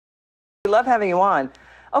love having you on.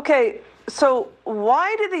 Okay, so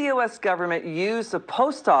why did the U.S. government use the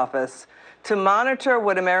post office to monitor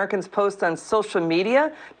what Americans post on social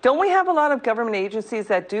media? Don't we have a lot of government agencies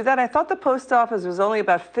that do that? I thought the post office was only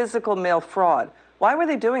about physical mail fraud. Why were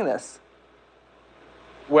they doing this?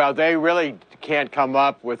 Well, they really can't come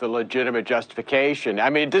up with a legitimate justification. I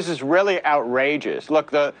mean, this is really outrageous. Look,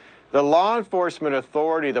 the law enforcement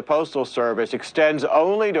authority, the Postal Service, extends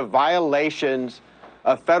only to violations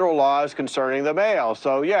of federal laws concerning the mail.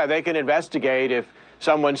 So, yeah, they can investigate if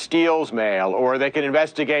someone steals mail, or they can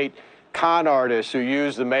investigate con artists who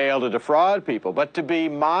use the mail to defraud people. But to be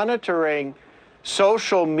monitoring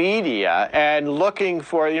social media and looking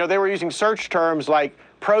for, they were using search terms like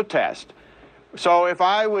protest. So if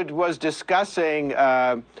I was discussing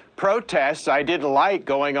protests I didn't like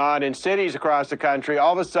going on in cities across the country,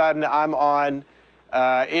 all of a sudden I'm on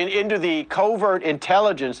into the covert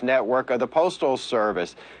intelligence network of the Postal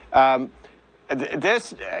Service.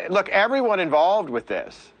 Look, everyone involved with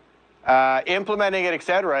this, implementing it, et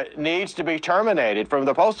cetera, needs to be terminated from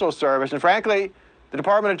the Postal Service. And frankly, the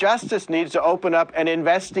Department of Justice needs to open up an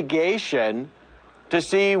investigation to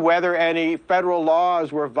see whether any federal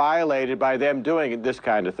laws were violated by them doing this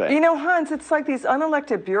kind of thing. You know, Hans, it's like these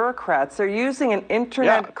unelected bureaucrats. They're using an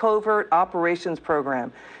internet covert operations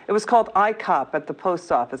program. It was called ICOP at the post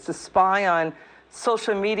office to spy on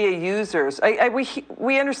social media users.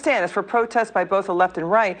 We understand it's for protests by both the left and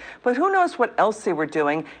right, but who knows what else they were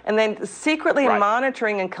doing? And then secretly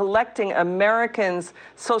monitoring and collecting Americans'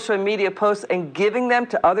 social media posts and giving them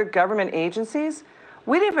to other government agencies?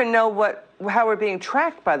 We didn't even know how we're being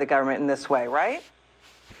tracked by the government in this way, right?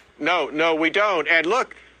 No, we don't. And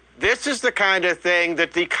look, this is the kind of thing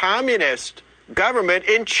that the communist government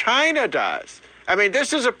in China does. I mean,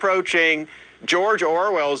 this is approaching George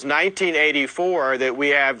Orwell's 1984 that we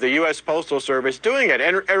have the U.S. Postal Service doing it.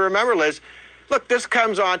 And remember, Liz, look, this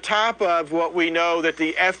comes on top of what we know that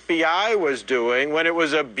the FBI was doing when it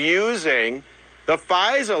was abusing the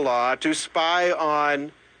FISA law to spy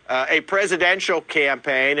on a presidential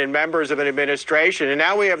campaign and members of an administration. And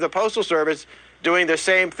now we have the Postal Service doing the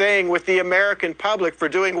same thing with the American public for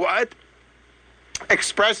doing what?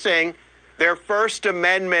 Expressing their First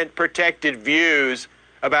Amendment protected views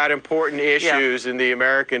about important issues in the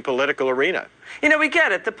American political arena. You know, we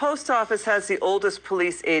get it. The post office has the oldest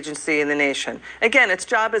police agency in the nation. Again, its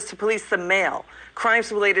job is to police the mail,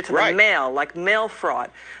 crimes related to the mail, like mail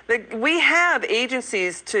fraud. We have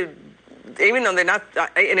agencies to, even though they're not,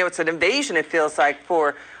 it's an invasion, it feels like,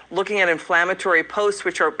 for looking at inflammatory posts,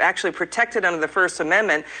 which are actually protected under the First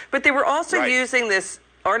Amendment. But they were also using this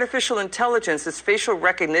artificial intelligence, this facial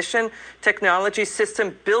recognition technology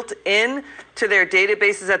system built in to their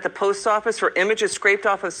databases at the post office for images scraped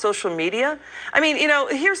off of social media. I mean,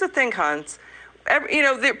 here's the thing, Hans.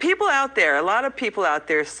 There are people out there, a lot of people out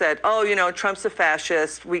there said, oh, Trump's a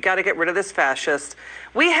fascist. We got to get rid of this fascist.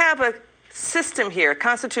 We have a system here,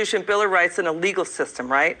 Constitution, Bill of Rights, and a legal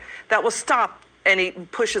system, right, that will stop any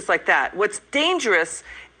pushes like that. What's dangerous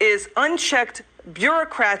is unchecked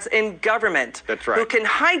bureaucrats in government who can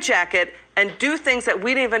hijack it and do things that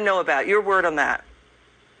we didn't even know about. Your word on that.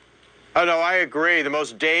 Oh, no, I agree. The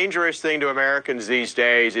most dangerous thing to Americans these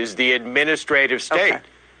days is the administrative state.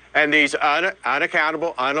 And these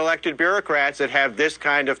unaccountable, unelected bureaucrats that have this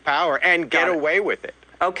kind of power and get away with it.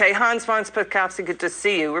 Okay, Hans von Spakovsky, good to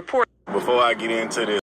see you. Report. Before I get into this,